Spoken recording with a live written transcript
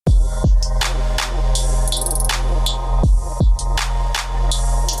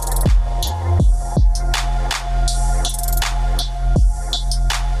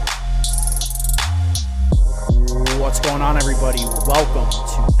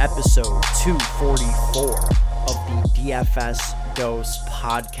episode 244 of the DFS Dose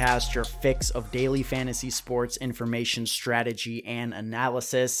podcast, your fix of daily fantasy sports information, strategy, and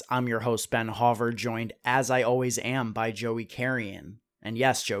analysis. I'm your host, Ben Hauver, joined as I always am by Joey Carrion. And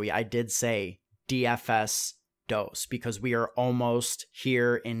yes, Joey, I did say DFS Dose because we are almost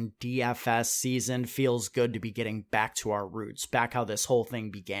here in DFS season. Feels good to be getting back to our roots, back how this whole thing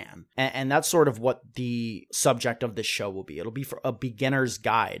began. And that's sort of what the subject of this show will be. It'll be for a beginner's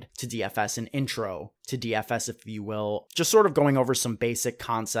guide to DFS, an intro to DFS, if you will. Just sort of going over some basic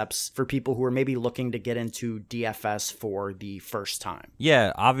concepts for people who are maybe looking to get into DFS for the first time.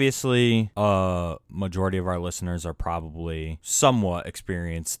 Yeah, obviously, a majority of our listeners are probably somewhat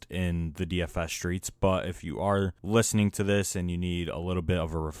experienced in the DFS streets, but if you are listening to this and you need a little bit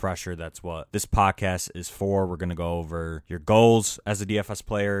of a refresher, that's what this podcast is for. We're going to go over your goals as a DFS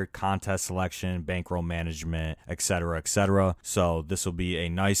player, contest selection, bankroll management, etc., etc. So this will be a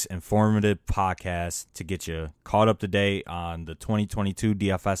nice, informative podcast to get you caught up to date on the 2022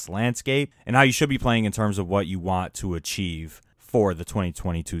 DFS landscape and how you should be playing in terms of what you want to achieve for the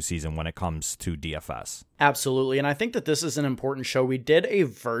 2022 season when it comes to DFS. Absolutely. And I think that this is an important show. We did a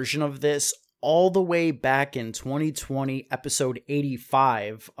version of this all the way back in 2020, episode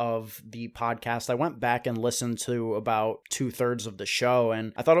 85 of the podcast. I went back and listened to about 2/3 of the show,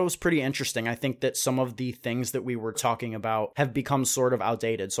 and I thought it was pretty interesting. I think that some of the things that we were talking about have become sort of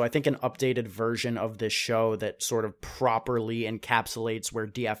outdated. So I think an updated version of this show that sort of properly encapsulates where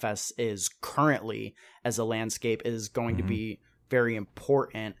DFS is currently as a landscape is going to be very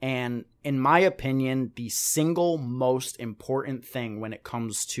important. And in my opinion, the single most important thing when it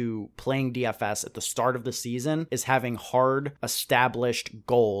comes to playing DFS at the start of the season is having hard, established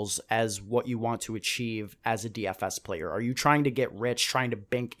goals as what you want to achieve as a DFS player. Are you trying to get rich, trying to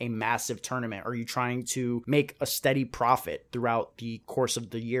bank a massive tournament? Are you trying to make a steady profit throughout the course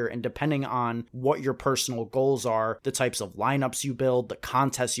of the year? And depending on what your personal goals are, the types of lineups you build, the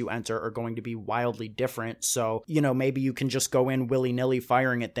contests you enter are going to be wildly different. So, maybe you can just go in willy-nilly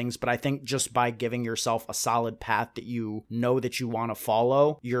firing at things, but I think just by giving yourself a solid path that you know that you want to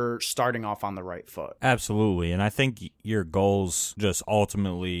follow, you're starting off on the right foot. Absolutely. And I think your goals just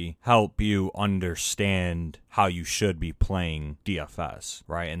ultimately help you understand how you should be playing DFS,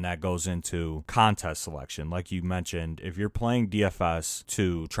 right? And that goes into contest selection. Like you mentioned, if you're playing DFS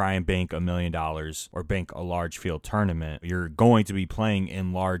to try and bank $1 million or bank a large field tournament, you're going to be playing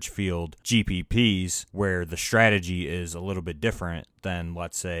in large field GPPs where the strategy is a little bit different than,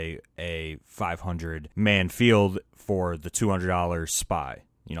 let's say, a 500-man field for the $200 SPY,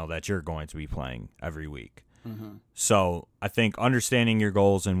 that you're going to be playing every week. So I think understanding your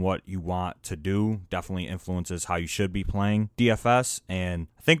goals and what you want to do definitely influences how you should be playing DFS. And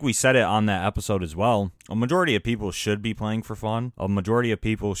I think we said it on that episode as well. A majority of people should be playing for fun. A majority of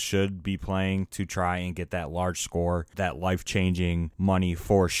people should be playing to try and get that large score, that life-changing money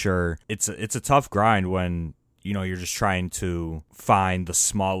for sure. It's a tough grind when you're just trying to find the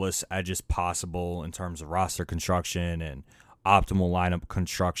smallest edges possible in terms of roster construction and optimal lineup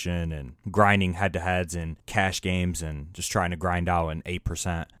construction and grinding head-to-heads and cash games and just trying to grind out an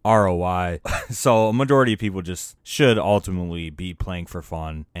 8% ROI. So a majority of people just should ultimately be playing for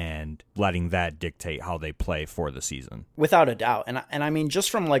fun and letting that dictate how they play for the season. Without a doubt. And I mean, just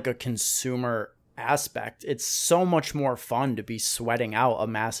from like a consumer aspect, it's so much more fun to be sweating out a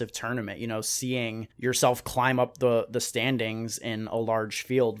massive tournament, seeing yourself climb up the standings in a large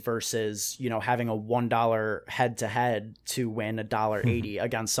field versus, having a $1 head-to-head to win $1.80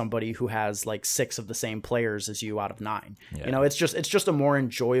 against somebody who has like 6 of the same players as you out of 9. Yeah. It's just a more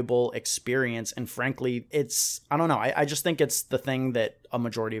enjoyable experience. And frankly, I don't know. I just think it's the thing that a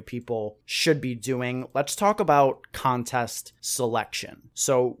majority of people should be doing. Let's talk about contest selection.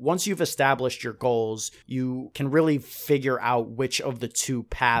 So once you've established your goals, you can really figure out which of the two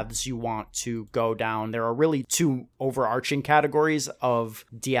paths you want to go down. There are really two overarching categories of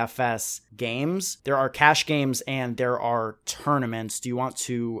DFS games. There are cash games and there are tournaments. Do you want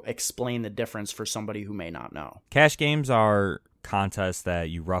to explain the difference for somebody who may not know? Cash games are contests that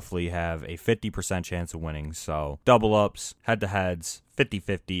you roughly have a 50% chance of winning. So double ups, head-to-heads,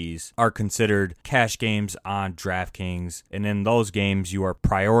 50-50s are considered cash games on DraftKings. And in those games, you are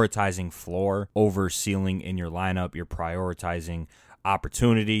prioritizing floor over ceiling in your lineup. You're prioritizing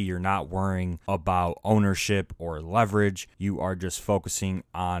opportunity. You're not worrying about ownership or leverage. You are just focusing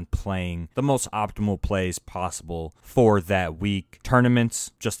on playing the most optimal plays possible for that week.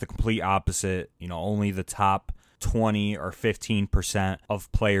 Tournaments, just the complete opposite. Only the top 20 or 15%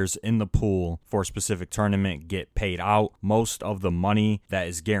 of players in the pool for a specific tournament get paid out. Most of the money that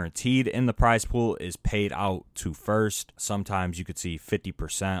is guaranteed in the prize pool is paid out to first. Sometimes you could see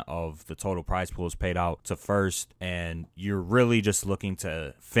 50% of the total prize pool is paid out to first, and you're really just looking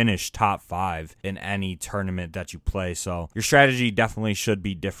to finish top 5 in any tournament that you play. So your strategy definitely should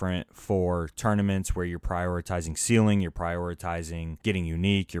be different for tournaments where you're prioritizing ceiling, you're prioritizing getting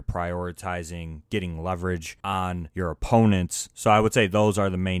unique, you're prioritizing getting leverage on your opponents. So I would say those are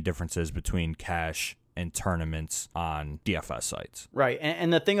the main differences between cash and tournaments on DFS sites. Right.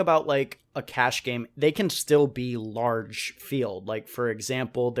 And the thing about like a cash game, they can still be large field. Like, for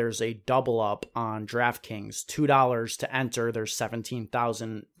example, there's a double up on DraftKings, $2 to enter. There's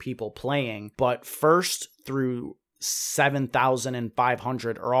 17,000 people playing, but first through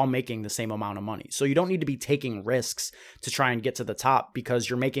 7,500 are all making the same amount of money. So you don't need to be taking risks to try and get to the top, because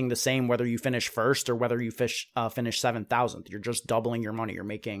you're making the same whether you finish first or whether you finish 7,000th. You're just doubling your money. You're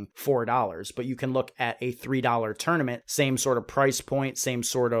making $4. But you can look at a $3 tournament, same sort of price point, same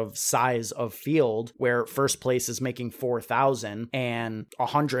sort of size of field, where first place is making 4,000 and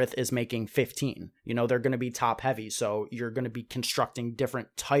 100th is making 15. You know, they're going to be top heavy. So you're going to be constructing different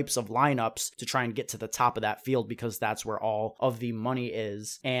types of lineups to try and get to the top of that field, because that's where all of the money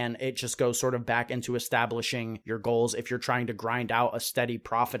is. And it just goes sort of back into establishing your goals. If you're trying to grind out a steady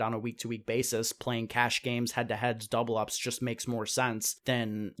profit on a week-to-week basis, playing cash games, head-to-heads, double-ups just makes more sense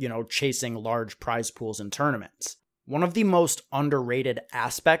than, you know, chasing large prize pools in tournaments. One of the most underrated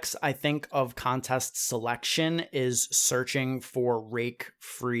aspects, I think, of contest selection is searching for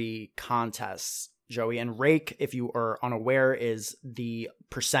rake-free contests, Joey. And rake, if you are unaware, is the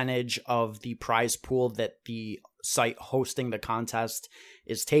percentage of the prize pool that the site hosting the contest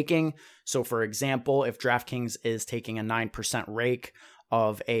is taking. So for example, if DraftKings is taking a 9% rake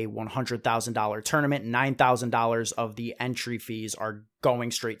of a $100,000 tournament, $9,000 of the entry fees are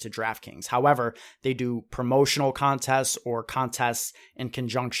going straight to DraftKings. However, they do promotional contests or contests in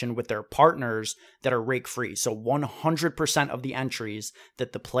conjunction with their partners that are rake free. So 100% of the entries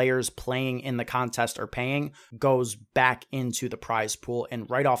that the players playing in the contest are paying goes back into the prize pool. And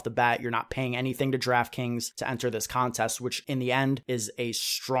right off the bat, you're not paying anything to DraftKings to enter this contest, which in the end is a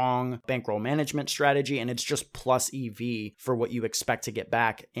strong bankroll management strategy. And it's just plus EV for what you expect to get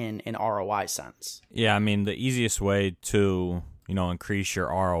back in an ROI sense. Yeah, I mean, the easiest way to increase your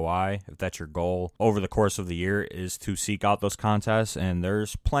ROI, if that's your goal, over the course of the year is to seek out those contests. And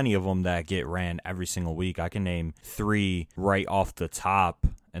there's plenty of them that get ran every single week. I can name 3 right off the top,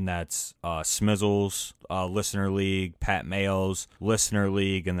 and that's Smizzles Listener League, Pat Mayo's Listener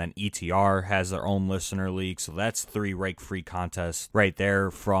League, and then ETR has their own Listener League. So that's 3 rake-free contests right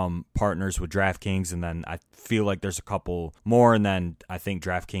there from partners with DraftKings. And then I feel like there's a couple more, and then I think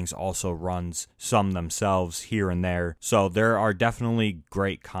DraftKings also runs some themselves here and there. So there are definitely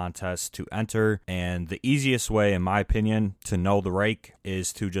great contests to enter, and the easiest way, in my opinion, to know the rake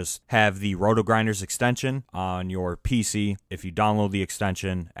is to just have the RotoGrinders extension on your PC. If you download the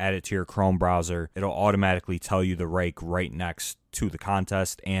extension, add it to your Chrome browser, it'll automatically tell you the rake right next to the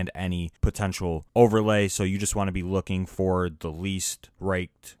contest and any potential overlay. So you just want to be looking for the least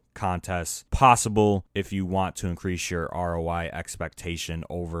raked contests possible if you want to increase your ROI expectation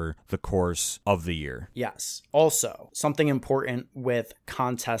over the course of the year. Yes. Also, something important with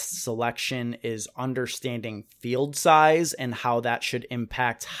contest selection is understanding field size and how that should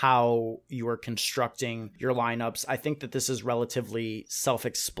impact how you are constructing your lineups. I think that this is relatively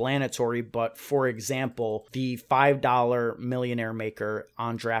self-explanatory, but for example, the $5 Millionaire Maker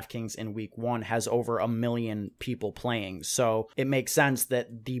on DraftKings in week 1 has over 1 million people playing. So it makes sense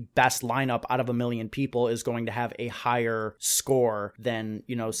that the best lineup out of 1 million people is going to have a higher score than,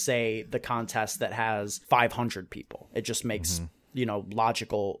 say the contest that has 500 people. It just makes,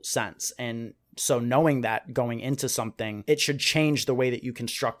 logical sense. And so knowing that going into something, it should change the way that you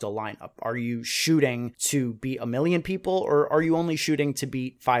construct a lineup. Are you shooting to beat 1 million people, or are you only shooting to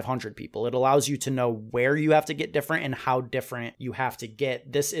beat 500 people? It allows you to know where you have to get different and how different you have to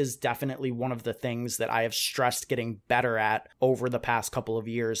get. This is definitely one of the things that I have stressed getting better at over the past couple of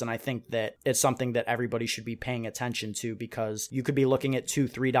years. And I think that it's something that everybody should be paying attention to, because you could be looking at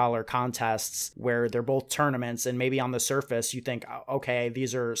 $2-3 contests where they're both tournaments, and maybe on the surface you think, okay,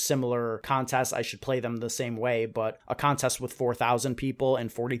 these are similar contests, I should play them the same way, but a contest with 4,000 people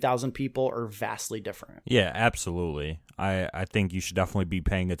and 40,000 people are vastly different. Yeah, absolutely. I think you should definitely be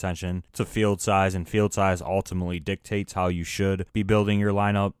paying attention to field size, and field size ultimately dictates how you should be building your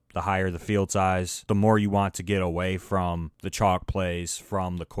lineup. The higher the field size, the more you want to get away from the chalk plays,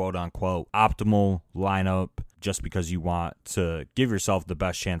 from the quote-unquote optimal lineup just because you want to give yourself the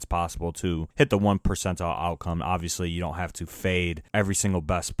best chance possible to hit the 1% outcome. Obviously, you don't have to fade every single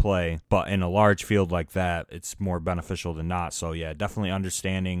best play, but in a large field like that, it's more beneficial than not. So yeah, definitely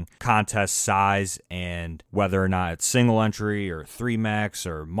understanding contest size and whether or not it's single entry or 3-max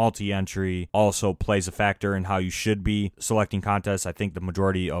or multi-entry also plays a factor in how you should be selecting contests. I think the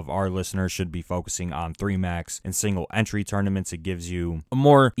majority of our listeners should be focusing on 3-max and single entry tournaments. It gives you a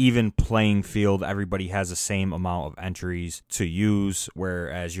more even playing field. Everybody has the same amount of entries to use,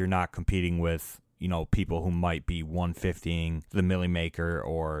 whereas you're not competing with people who might be 150ing the Millie Maker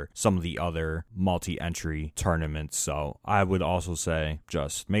or some of the other multi-entry tournaments. So I would also say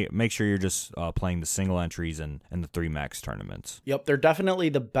just make sure you're just playing the single entries and the 3-max tournaments. Yep, they're definitely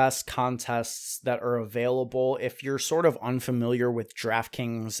the best contests that are available. If you're sort of unfamiliar with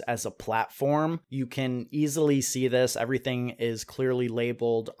DraftKings as a platform, you can easily see this. Everything is clearly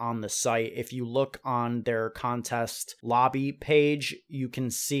labeled on the site. If you look on their contest lobby page, you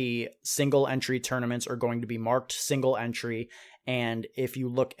can see single entry tournaments are going to be marked single entry. And if you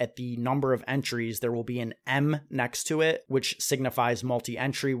look at the number of entries, there will be an M next to it, which signifies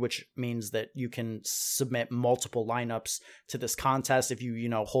multi-entry, which means that you can submit multiple lineups to this contest. If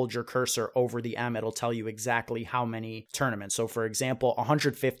you hold your cursor over the M, it'll tell you exactly how many tournaments. So for example,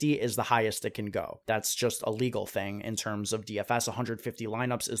 150 is the highest it can go. That's just a legal thing in terms of DFS. 150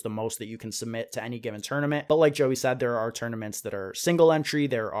 lineups is the most that you can submit to any given tournament. But like Joey said, there are tournaments that are single entry.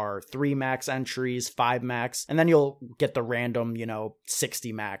 There are 3-max entries, 5-max, and then you'll get the random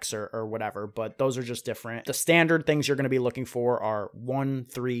 60 max or whatever, but those are just different. The standard things you're going to be looking for are 1,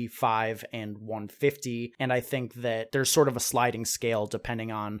 3, 5, and 150. And I think that there's sort of a sliding scale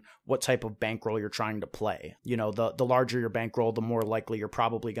depending on what type of bankroll you're trying to play. The larger your bankroll, the more likely you're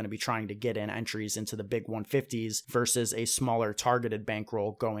probably going to be trying to get in entries into the big 150s versus a smaller targeted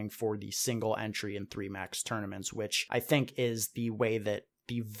bankroll going for the single entry and 3-max tournaments, which I think is the way that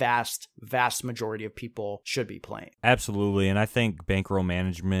the vast majority of people should be playing. Absolutely. And I think bankroll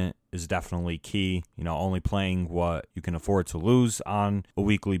management is definitely key. Only playing what you can afford to lose on a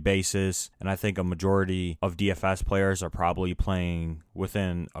weekly basis. And I think a majority of DFS players are probably playing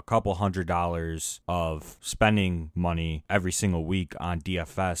within a couple $100 of spending money every single week on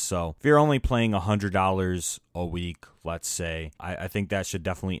DFS. So if you're only playing $100 a week, let's say, I think that should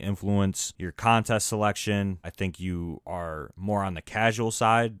definitely influence your contest selection. I think you are more on the casual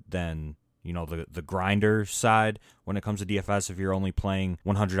side than the grinder side when it comes to DFS. If you're only playing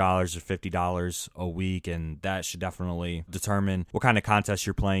 $100 or $50 a week, and that should definitely determine what kind of contest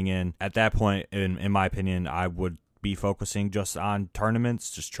you're playing in. At that point, in my opinion, I would be focusing just on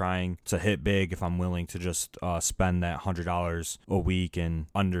tournaments, just trying to hit big if I'm willing to just spend that $100 a week and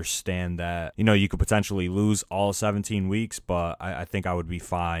understand that, you could potentially lose all 17 weeks, but I think I would be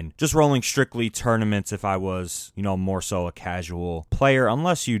fine just rolling strictly tournaments if I was, more so a casual player,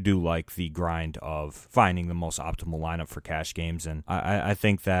 unless you do like the grind of finding the most optimal lineup for cash games. And I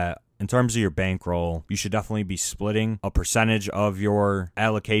think that in terms of your bankroll, you should definitely be splitting a percentage of your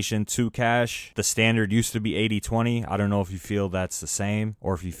allocation to cash. The standard used to be 80-20. I don't know if you feel that's the same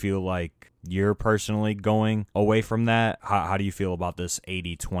or if you feel like you're personally going away from that. How do you feel about this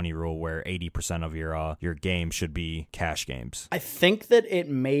 80-20 rule where 80% of your game should be cash games? I think that it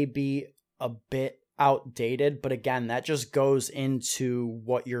may be a bit outdated, but again, that just goes into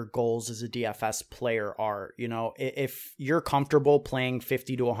what your goals as a DFS player are. If you're comfortable playing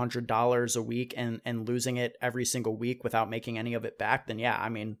 $50 to $100 a week and losing it every single week without making any of it back, then yeah,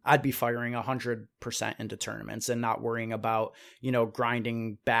 I'd be firing 100% into tournaments and not worrying about,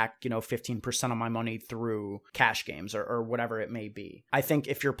 grinding back, 15% of my money through cash games or whatever it may be. I think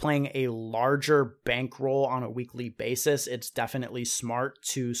if you're playing a larger bankroll on a weekly basis, it's definitely smart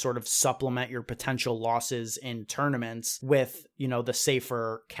to sort of supplement your potential losses in tournaments with, the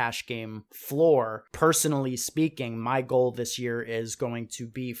safer cash game floor. Personally speaking, my goal this year is going to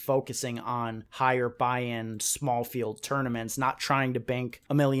be focusing on higher buy-in small field tournaments, not trying to bank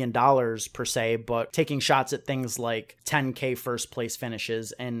 $1 million per se, but taking shots at things like 10K first place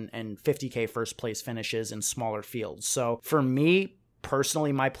finishes and 50K first place finishes in smaller fields. So for me,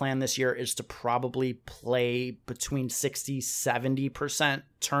 personally, my plan this year is to probably play between 60-70%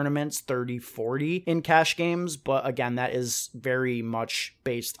 tournaments, 30-40 in cash games. But again, that is very much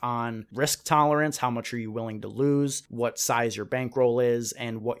based on risk tolerance. How much are you willing to lose? What size your bankroll is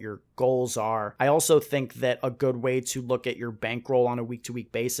and what your goals are. I also think that a good way to look at your bankroll on a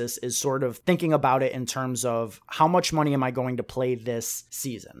week-to-week basis is sort of thinking about it in terms of how much money am I going to play this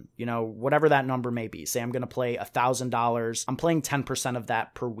season? Whatever that number may be. Say I'm going to play $1,000. I'm playing 10% of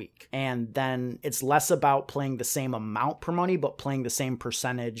that per week. And then it's less about playing the same amount per money, but playing the same percentage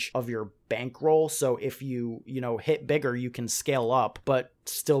percentage of your bankroll. So if you hit bigger, you can scale up, but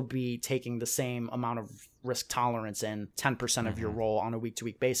still be taking the same amount of risk tolerance in 10% of your roll on a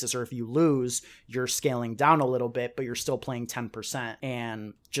week-to-week basis. Or if you lose, you're scaling down a little bit, but you're still playing 10%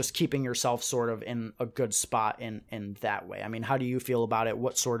 and just keeping yourself sort of in a good spot in that way. I mean, how do you feel about it?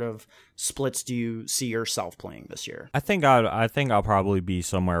 What sort of splits do you see yourself playing this year? I think I'll probably be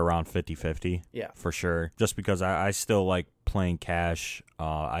somewhere around 50-50. Yeah, for sure. Just because I still like playing cash.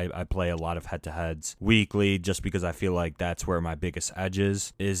 I play a lot of head-to-heads weekly just because I feel like that's where my biggest edge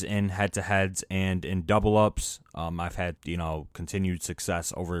is in head-to-heads and in double-ups. I've had, continued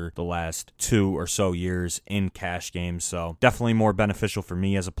success over the last 2 or so years in cash games, so definitely more beneficial for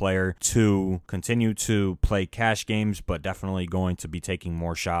me as a player to continue to play cash games, but definitely going to be taking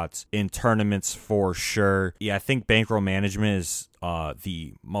more shots in tournaments for sure. Yeah, I think bankroll management is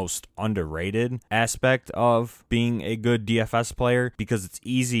the most underrated aspect of being a good DFS player because it's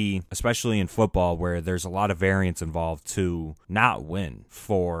easy, especially in football where there's a lot of variance involved, to not win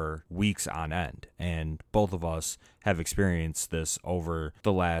for weeks on end. And both of us have experienced this over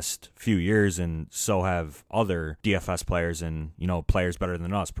the last few years, and so have other DFS players and, players better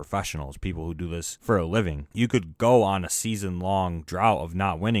than us, professionals, people who do this for a living. You could go on a season-long drought of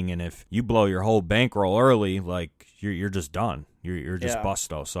not winning, and if you blow your whole bankroll early, like, you're just done. You're just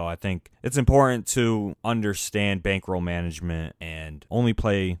busto. So I think it's important to understand bankroll management and only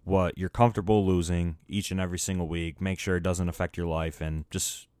play what you're comfortable losing each and every single week. Make sure it doesn't affect your life, and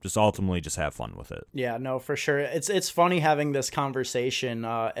just ultimately just have fun with it. Yeah, no, for sure. It's funny having this conversation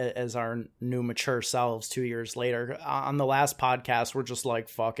as our new mature selves 2 years later. On the last podcast, we're just like,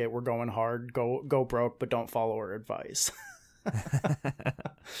 fuck it, we're going hard, go broke, but don't follow our advice.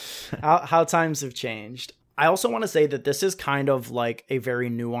 How times have changed. I also want to say that this is kind of like a very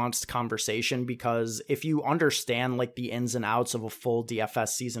nuanced conversation, because if you understand like the ins and outs of a full DFS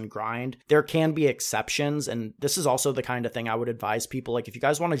season grind, there can be exceptions. And this is also the kind of thing I would advise people. Like, if you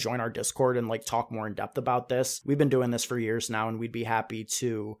guys want to join our Discord and like talk more in depth about this, we've been doing this for years now, and we'd be happy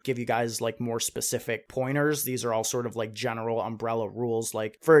to give you guys like more specific pointers. These are all sort of like general umbrella rules.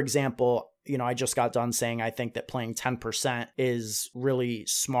 Like, for example, I just got done saying I think that playing 10% is really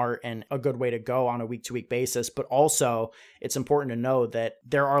smart and a good way to go on a week-to-week basis. But also, it's important to know that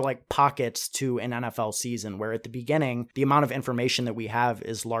there are like pockets to an NFL season where at the beginning, the amount of information that we have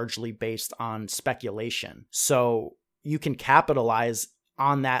is largely based on speculation. So you can capitalize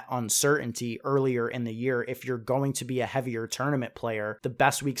on that uncertainty earlier in the year. If you're going to be a heavier tournament player, the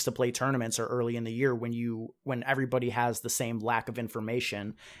best weeks to play tournaments are early in the year when everybody has the same lack of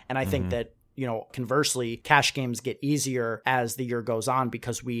information. And I think that, conversely, cash games get easier as the year goes on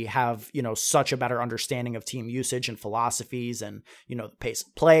because we have, such a better understanding of team usage and philosophies and, the pace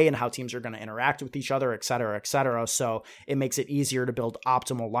of play and how teams are going to interact with each other, et cetera, et cetera. So it makes it easier to build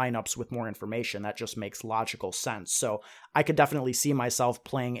optimal lineups with more information. That just makes logical sense. So I could definitely see myself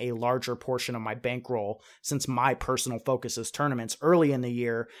playing a larger portion of my bankroll, since my personal focus is tournaments, early in the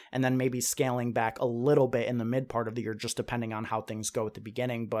year, and then maybe scaling back a little bit in the mid part of the year, just depending on how things go at the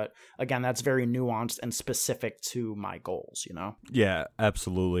beginning. But again, that's very nuanced and specific to my goals, Yeah,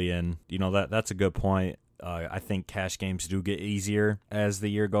 absolutely. And, that's a good point. I think cash games do get easier as the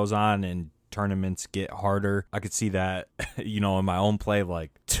year goes on and tournaments get harder. I could see that, in my own play,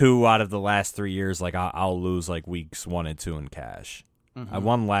 like 2 out of the last 3 years, like I'll lose like weeks 1 and 2 in cash. I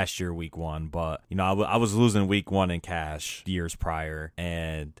won last year week 1, but I was losing week 1 in cash years prior,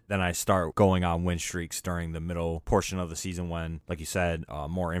 and then I start going on win streaks during the middle portion of the season when, like you said,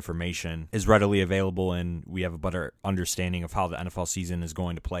 more information is readily available and we have a better understanding of how the NFL season is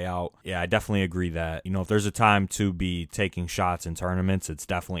going to play out. Yeah, I definitely agree that, if there's a time to be taking shots in tournaments, it's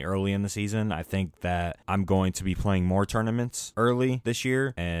definitely early in the season. I think that I'm going to be playing more tournaments early this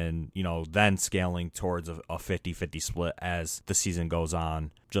year and, then scaling towards a 50-50 split as the season goes on,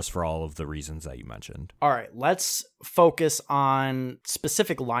 just for all of the reasons that you mentioned. All right, let's focus on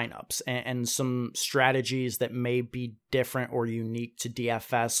specific lineups and some strategies that may be different or unique to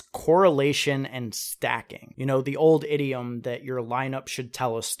DFS. Correlation and stacking. The old idiom that your lineup should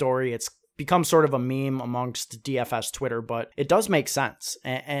tell a story. It's become sort of a meme amongst DFS Twitter, but it does make sense.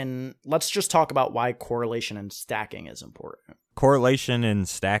 And let's just talk about why correlation and stacking is important. Correlation and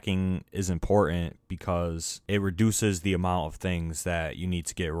stacking is important because it reduces the amount of things that you need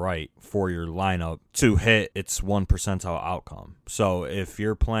to get right for your lineup to hit its 1 percentile outcome. So if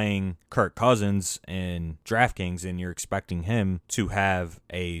you're playing Kirk Cousins in DraftKings and you're expecting him to have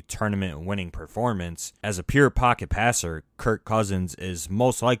a tournament winning performance, as a pure pocket passer, Kirk Cousins is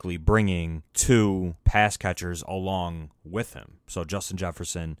most likely bringing 2 pass catchers along with him. So Justin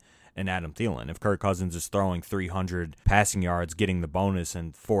Jefferson and Adam Thielen. If Kirk Cousins is throwing 300 passing yards, getting the bonus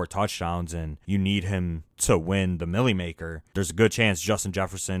and 4 touchdowns, and you need him to win the Millie Maker, there's a good chance Justin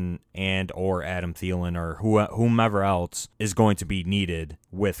Jefferson and or Adam Thielen or whomever else is going to be needed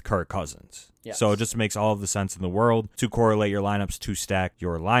with Kirk Cousins. Yes. So it just makes all of the sense in the world to correlate your lineups, to stack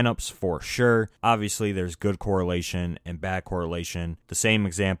your lineups for sure. Obviously, there's good correlation and bad correlation. The same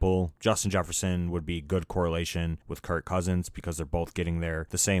example, Justin Jefferson would be good correlation with Kirk Cousins because they're both getting there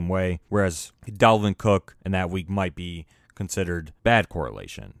the same way, whereas Dalvin Cook in that week might be considered bad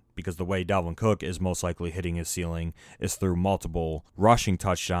correlation, because the way Dalvin Cook is most likely hitting his ceiling is through multiple rushing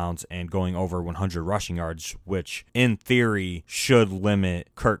touchdowns and going over 100 rushing yards, which in theory should limit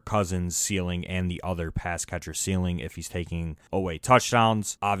Kirk Cousins' ceiling and the other pass catcher ceiling if he's taking away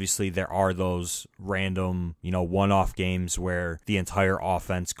touchdowns. Obviously, there are those random, one-off games where the entire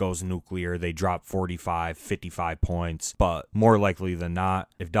offense goes nuclear. They drop 45, 55 points, but more likely than not,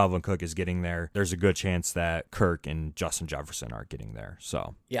 if Dalvin Cook is getting there, there's a good chance that Kirk and Justin Jefferson are getting there.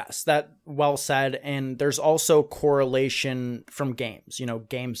 So yes, that well said. And there's also correlation from games,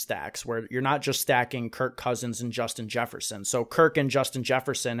 game stacks, where you're not just stacking Kirk Cousins and Justin Jefferson. So Kirk and Justin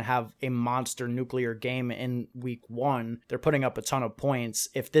Jefferson have a monster nuclear game in week 1. They're putting up a ton of points.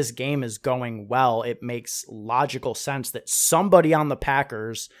 If this game is going well, it makes logical sense that somebody on the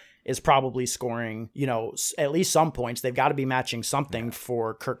Packers is probably scoring, at least some points. They've got to be matching something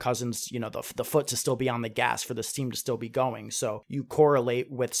for Kirk Cousins, the foot to still be on the gas, for this team to still be going. So you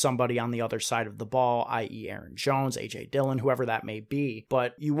correlate with somebody on the other side of the ball, i.e. Aaron Jones, A.J. Dillon, whoever that may be.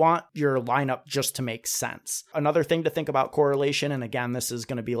 But you want your lineup just to make sense. Another thing to think about correlation, and again, this is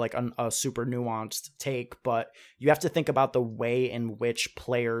going to be like a super nuanced take, but you have to think about the way in which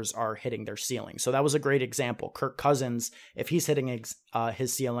players are hitting their ceiling. So that was a great example. Kirk Cousins, if he's hitting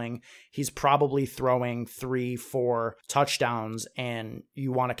his ceiling, he's probably throwing 3-4 touchdowns, and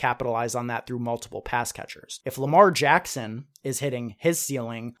you want to capitalize on that through multiple pass catchers. If Lamar Jackson is hitting his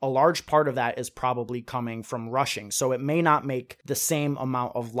ceiling, a large part of that is probably coming from rushing. So it may not make the same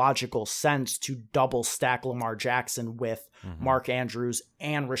amount of logical sense to double stack Lamar Jackson with Mark Andrews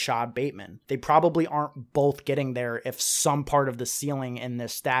and Rashad Bateman. They probably aren't both getting there if some part of the ceiling in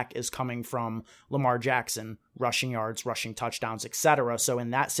this stack is coming from Lamar Jackson, rushing yards, rushing touchdowns, etc. So in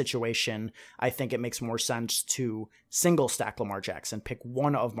that situation, I think it makes more sense to single stack Lamar Jackson, pick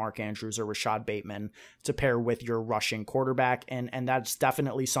one of Mark Andrews or Rashad Bateman to pair with your rushing quarterback. And that's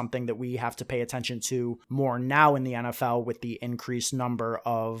definitely something that we have to pay attention to more now in the NFL with the increased number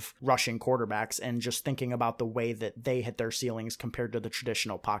of rushing quarterbacks, and just thinking about the way that they hit their ceilings compared to the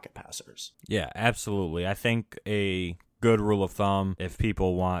traditional pocket passers. Yeah, absolutely. I think a good rule of thumb, if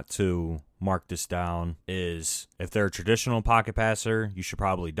people want to mark this down, is if they're a traditional pocket passer, you should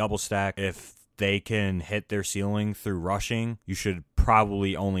probably double stack. If they can hit their ceiling through rushing, you should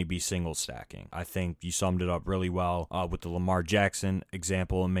probably only be single stacking. I think you summed it up really well with the Lamar Jackson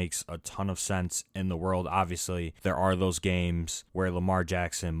example. It makes a ton of sense in the world. Obviously, there are those games where Lamar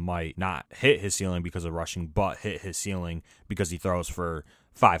Jackson might not hit his ceiling because of rushing, but hit his ceiling because he throws for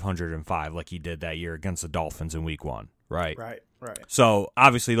 505 like he did that year against the Dolphins in week 1. Right. So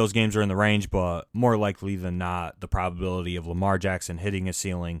obviously those games are in the range, but more likely than not, the probability of Lamar Jackson hitting a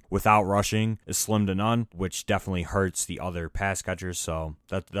ceiling without rushing is slim to none, which definitely hurts the other pass catchers. So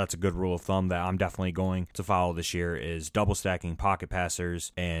that's a good rule of thumb that I'm definitely going to follow this year, is double stacking pocket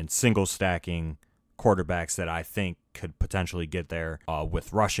passers and single stacking quarterbacks that I think could potentially get there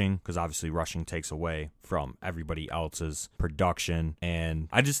with rushing, because obviously rushing takes away from everybody else's production. And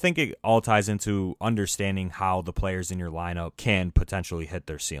I just think it all ties into understanding how the players in your lineup can potentially hit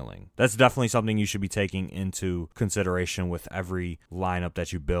their ceiling. That's definitely something you should be taking into consideration with every lineup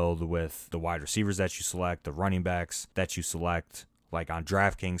that you build, with the wide receivers that you select, the running backs that you select. Like on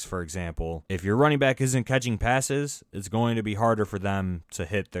DraftKings, for example, if your running back isn't catching passes, it's going to be harder for them to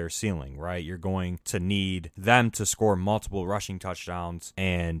hit their ceiling, right? You're going to need them to score multiple rushing touchdowns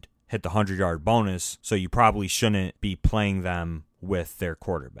and hit the 100-yard bonus, so you probably shouldn't be playing them with their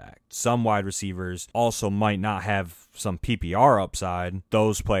quarterback. Some wide receivers also might not have some PPR upside.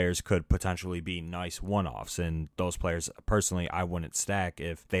 Those players could potentially be nice one-offs, and those players, personally, I wouldn't stack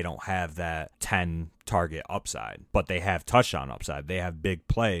if they don't have that 10 target upside, but they have touchdown upside. They have big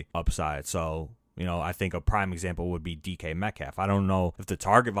play upside. So I think a prime example would be DK Metcalf. I don't know if the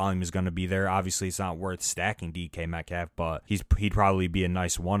target volume is going to be there. Obviously, it's not worth stacking DK Metcalf, but he'd probably be a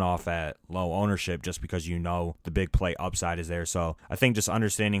nice one-off at low ownership just because the big play upside is there. So I think just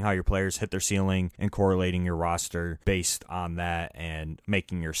understanding how your players hit their ceiling and correlating your roster based on that, and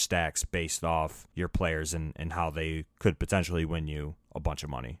making your stacks based off your players and how they could potentially win you a bunch of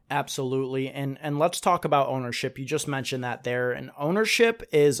money. Absolutely. And let's talk about ownership. You just mentioned that there. And ownership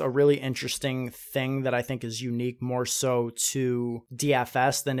is a really interesting thing that I think is unique more so to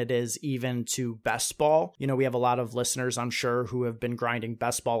DFS than it is even to best ball. You know, we have a lot of listeners, I'm sure, who have been grinding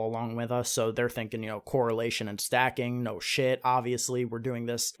best ball along with us. So they're thinking, you know, correlation and stacking. No shit. Obviously, we're doing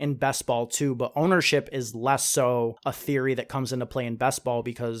this in best ball too. But ownership is less so a theory that comes into play in best ball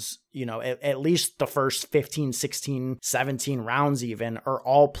because, you know, at least the first 15, 16, 17 rounds even are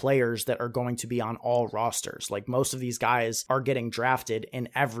all players that are going to be on all rosters. Like most of these guys are getting drafted in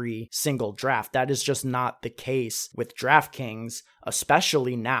every single draft. That is just not the case with DraftKings,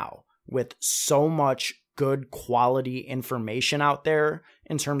 especially now with so much good quality information out there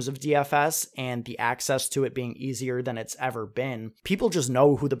in terms of DFS and the access to it being easier than it's ever been. People just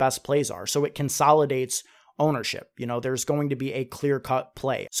know who the best plays are. So it consolidates ownership. You know, there's going to be a clear-cut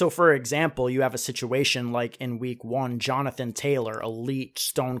play. So for example, you have a situation like in week 1, Jonathan Taylor, elite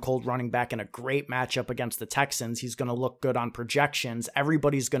stone cold running back in a great matchup against the Texans. He's going to look good on projections.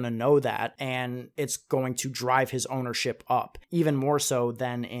 Everybody's going to know that, and it's going to drive his ownership up even more so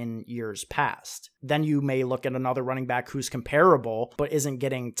than in years past. Then you may look at another running back who's comparable, but isn't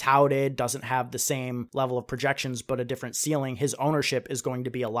getting touted, doesn't have the same level of projections, but a different ceiling. His ownership is going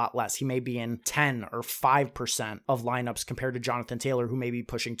to be a lot less. He may be in 10 or 5% of lineups compared to Jonathan Taylor, who may be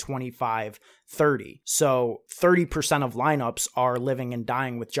pushing 25, 30. So 30% of lineups are living and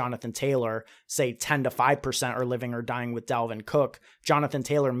dying with Jonathan Taylor. Say 10 to 5% are living or dying with Dalvin Cook. Jonathan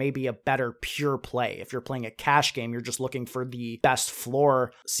Taylor may be a better pure play. If you're playing a cash game, you're just looking for the best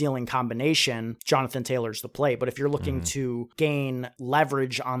floor ceiling combination, Jonathan Taylor's the play. But if you're looking to gain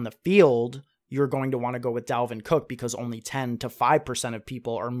leverage on the field, you're going to want to go with Dalvin Cook because only 10 to 5% of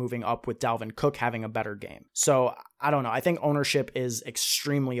people are moving up with Dalvin Cook having a better game. So I don't know. I think ownership is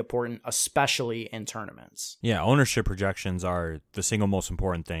extremely important, especially in tournaments. Yeah, ownership projections are the single most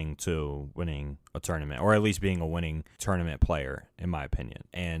important thing to winning a tournament, or at least being a winning tournament player, in my opinion.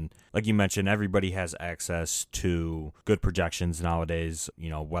 And like you mentioned, everybody has access to good projections nowadays, you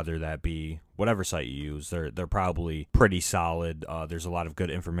know, whether that be whatever site you use. They're probably pretty solid. There's a lot of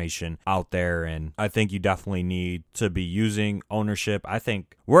good information out there, and I think you definitely need to be using ownership. I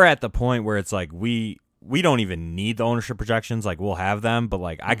think we're at the point where it's like we don't even need the ownership projections. Like, we'll have them, but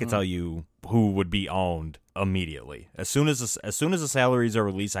like I could tell you who would be owned immediately as soon as the salaries are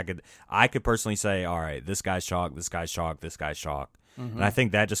released. I could personally say, all right, this guy's chalk, this guy's chalk, this guy's chalk. And I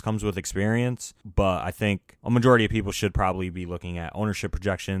think that just comes with experience. But I think a majority of people should probably be looking at ownership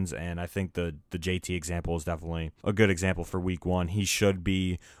projections. And I think the JT example is definitely a good example for week 1. He should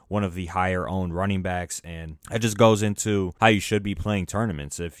be one of the higher owned running backs. And it just goes into how you should be playing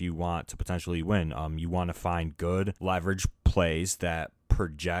tournaments if you want to potentially win. You want to find good leverage plays that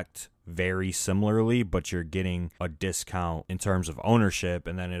project very similarly, but you're getting a discount in terms of ownership.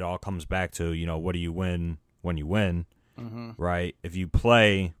 And then it all comes back to, you know, what do you win when you win? Right? If you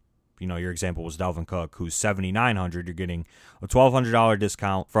play, you know, your example was Dalvin Cook, who's $7,900, you're getting a $1,200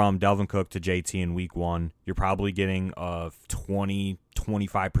 discount from Dalvin Cook to JT in week 1. You're probably getting a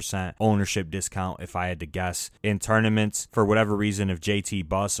 25% ownership discount, if I had to guess. In tournaments, for whatever reason, if JT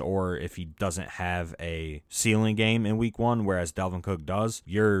busts or if he doesn't have a ceiling game in week 1, whereas Dalvin Cook does,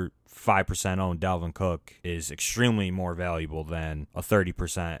 you're 5% owned Dalvin Cook is extremely more valuable than a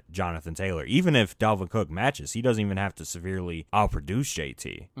 30% Jonathan Taylor. Even if Dalvin Cook matches, he doesn't even have to severely outproduce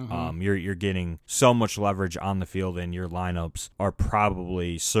JT. You're getting so much leverage on the field, and your lineups are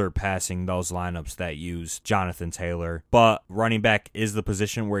probably surpassing those lineups that use Jonathan Taylor. But running back is the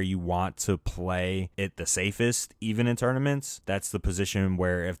position where you want to play it the safest, even in tournaments. That's the position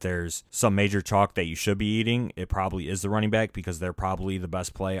where if there's some major chalk that you should be eating, it probably is the running back, because they're probably the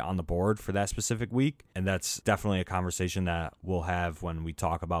best play on the board for that specific week. And that's definitely a conversation that we'll have when we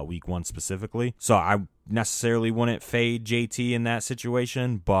talk about week 1 specifically. So I necessarily wouldn't fade JT in that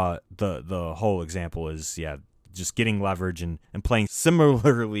situation, but the whole example is, yeah, just getting leverage and playing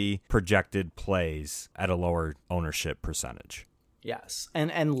similarly projected plays at a lower ownership percentage. Yes.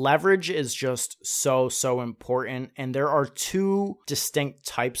 And leverage is just so important. And there are 2 distinct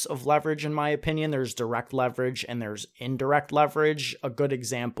types of leverage, in my opinion. There's direct leverage and there's indirect leverage. A good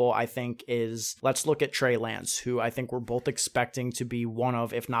example, I think, is let's look at Trey Lance, who I think we're both expecting to be one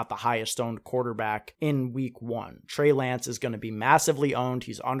of, if not the highest owned quarterback in week 1. Trey Lance is going to be massively owned.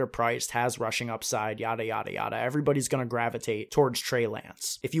 He's underpriced, has rushing upside, yada, yada, yada. Everybody's going to gravitate towards Trey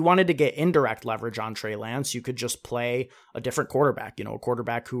Lance. If you wanted to get indirect leverage on Trey Lance, you could just play a different quarterback, you know, a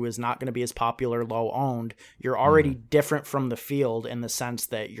quarterback who is not going to be as popular, low owned. You're already different from the field in the sense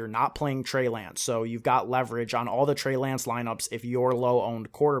that you're not playing Trey Lance. So you've got leverage on all the Trey Lance lineups if you're low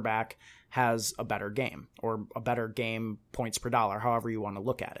owned quarterback has a better game, or a better game points per dollar, however you want to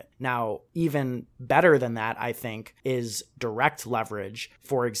look at it. Now, even better than that, I think, is direct leverage.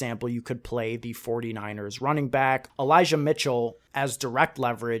 For example, you could play the 49ers running back. Elijah Mitchell as direct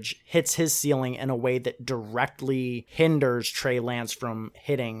leverage hits his ceiling in a way that directly hinders Trey Lance from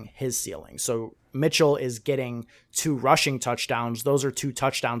hitting his ceiling. So Mitchell is getting 2 rushing touchdowns. Those are 2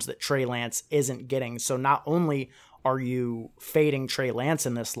 touchdowns that Trey Lance isn't getting. So not only are you fading Trey Lance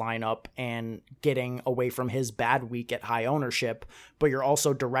in this lineup and getting away from his bad week at high ownership, but you're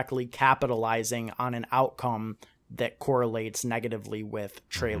also directly capitalizing on an outcome that correlates negatively with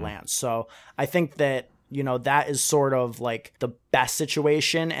Trey Lance. So I think that, that is sort of like the best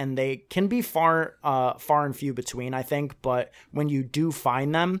situation, and they can be far and few between, I think. But when you do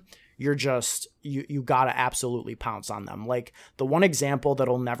find them, you're just, you gotta absolutely pounce on them. Like, the one example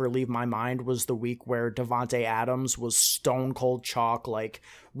that'll never leave my mind was the week where Devontae Adams was stone cold chalk, like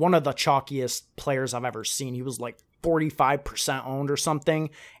one of the chalkiest players I've ever seen. He was like 45% owned or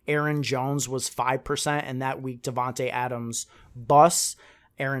something. Aaron Jones was 5%, and that week Devontae Adams busts.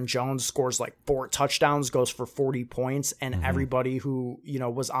 Aaron Jones scores like 4 touchdowns, goes for 40 points, and everybody who,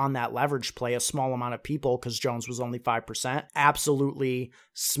 was on that leverage play, a small amount of people, because Jones was only 5%, absolutely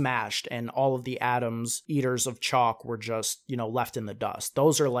smashed. And all of the Adams eaters of chalk were just, left in the dust.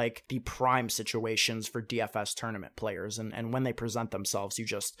 Those are like the prime situations for DFS tournament players. And when they present themselves, you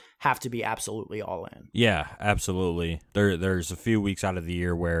just have to be absolutely all in. Yeah, absolutely. There's a few weeks out of the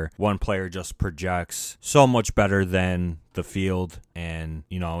year where one player just projects so much better than the field, and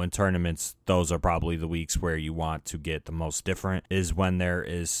in tournaments, those are probably the weeks where you want to get the most different, is when there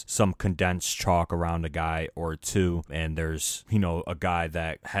is some condensed chalk around a guy or two, and there's a guy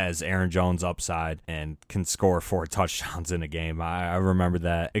that has Aaron Jones upside and can score 4 touchdowns in a game. I remember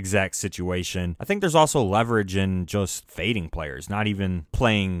that exact situation. I think there's also leverage in just fading players, not even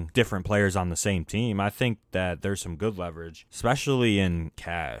playing different players on the same team. I think that there's some good leverage, especially in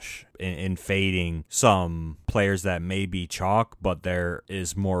cash, in fading some players that may be chalk, but there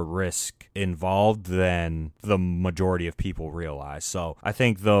is more risk involved than the majority of people realize. So I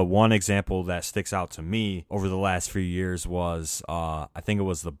think the one example that sticks out to me over the last few years was I think it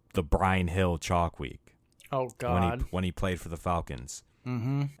was the Brian Hill chalk week. Oh God, when he played for the Falcons.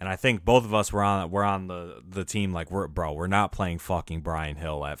 And I think both of us were on the team like, we're not playing fucking Brian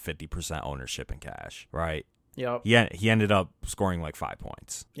Hill at 50% ownership in cash, right? Yep. He ended up scoring like 5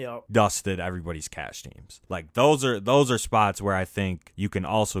 points. Yep. Dusted everybody's cash teams. Like, those are spots where I think you can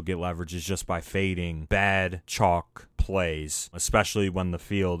also get leverage, is just by fading bad chalk plays, especially when the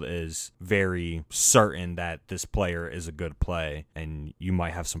field is very certain that this player is a good play and you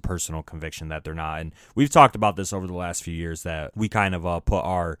might have some personal conviction that they're not. And we've talked about this over the last few years, that we kind of put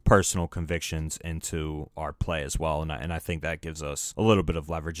our personal convictions into our play as well, and I think that gives us a little bit of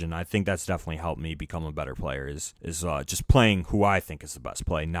leverage, and I think that's definitely helped me become a better player, is just playing who I think is the best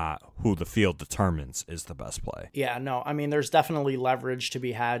play, not who the field determines is the best play. Yeah, no, I mean, there's definitely leverage to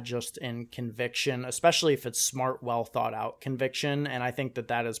be had just in conviction, especially if it's smart, well thought out conviction. And I think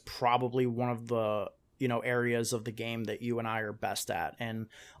that is probably one of the areas of the game that you and I are best at. And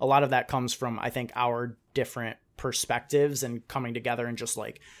a lot of that comes from, I think, our different perspectives and coming together and just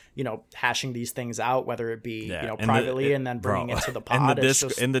like, hashing these things out, whether it be, privately and then bringing it to the pod.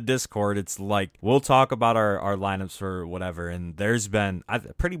 In the Discord, it's like, we'll talk about our lineups for whatever. And there's been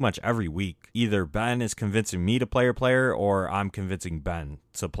pretty much every week, either Ben is convincing me to play a player or I'm convincing Ben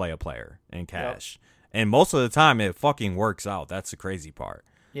to play a player in cash. Yep. And most of the time it fucking works out. That's the crazy part.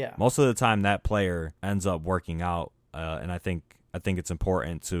 Yeah. Most of the time that player ends up working out. And I think it's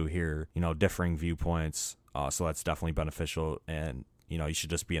important to hear, differing viewpoints. So that's definitely beneficial. And, you should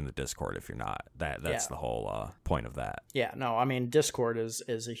just be in the Discord if you're not. That's the whole point of that. Yeah, no, I mean, Discord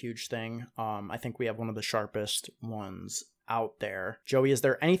is a huge thing. I think we have one of the sharpest ones out there. Joey, is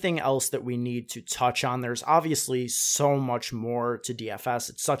there anything else that we need to touch on? There's obviously so much more to DFS.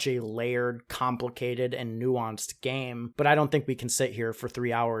 It's such a layered, complicated, and nuanced game, but I don't think we can sit here for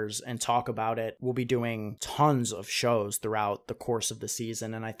 3 hours and talk about it. We'll be doing tons of shows throughout the course of the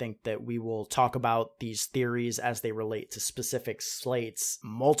season, and I think that we will talk about these theories as they relate to specific slates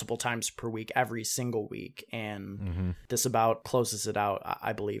multiple times per week, every single week, and this about closes it out,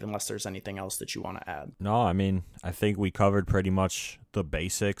 I believe, unless there's anything else that you want to add. No, I mean, I think we covered pretty much the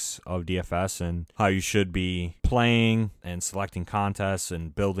basics of DFS and how you should be playing and selecting contests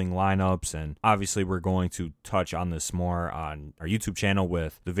and building lineups. And obviously we're going to touch on this more on our YouTube channel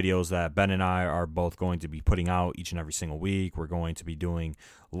with the videos that Ben and I are both going to be putting out each and every single week. We're going to be doing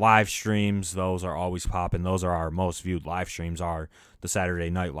live streams. Those are always popping. Those are our most viewed live streams, are the Saturday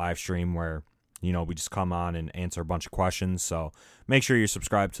night live stream where we just come on and answer a bunch of questions. So make sure you're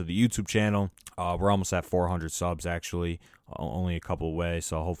subscribed to the YouTube channel. We're almost at 400 subs, actually, only a couple away.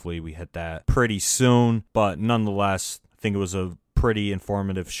 So hopefully we hit that pretty soon. But nonetheless, I think it was a pretty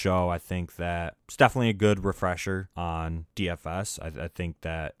informative show. I think that it's definitely a good refresher on DFS. I think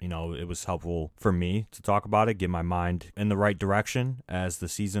that, it was helpful for me to talk about it, get my mind in the right direction as the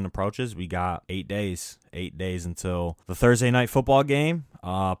season approaches. We got 8 days until the Thursday night football game.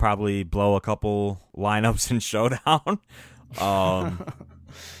 Probably blow a couple lineups in Showdown.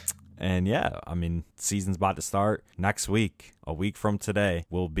 And yeah, season's about to start next week. A week from today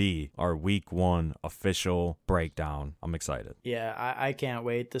will be our week 1 official breakdown. I'm excited. Yeah, I can't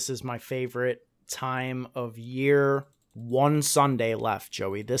wait. This is my favorite time of year. 1 Sunday left,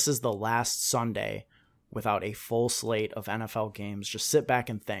 Joey. This is the last Sunday without a full slate of NFL games. Just sit back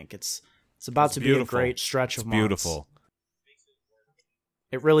and think. It's about to beautiful. Be a great stretch of months. Beautiful.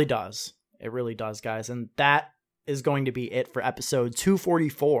 It really does. It really does, guys. And that is going to be it for episode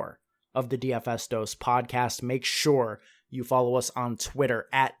 244 of the DFS Dose podcast. Make sure you follow us on Twitter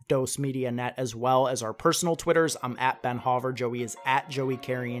at DoseMediaNet, as well as our personal Twitters. I'm at Ben Hauver. Joey is at Joey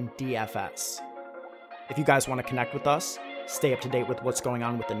Carrion DFS. If you guys want to connect with us, stay up to date with what's going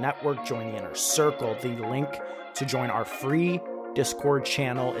on with the network, join the inner circle. The link to join our free Discord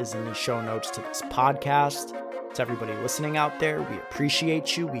channel is in the show notes to this podcast. To everybody listening out there, we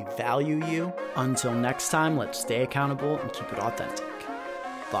appreciate you. We value you. Until next time, let's stay accountable and keep it authentic.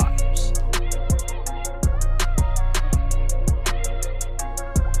 Vibes.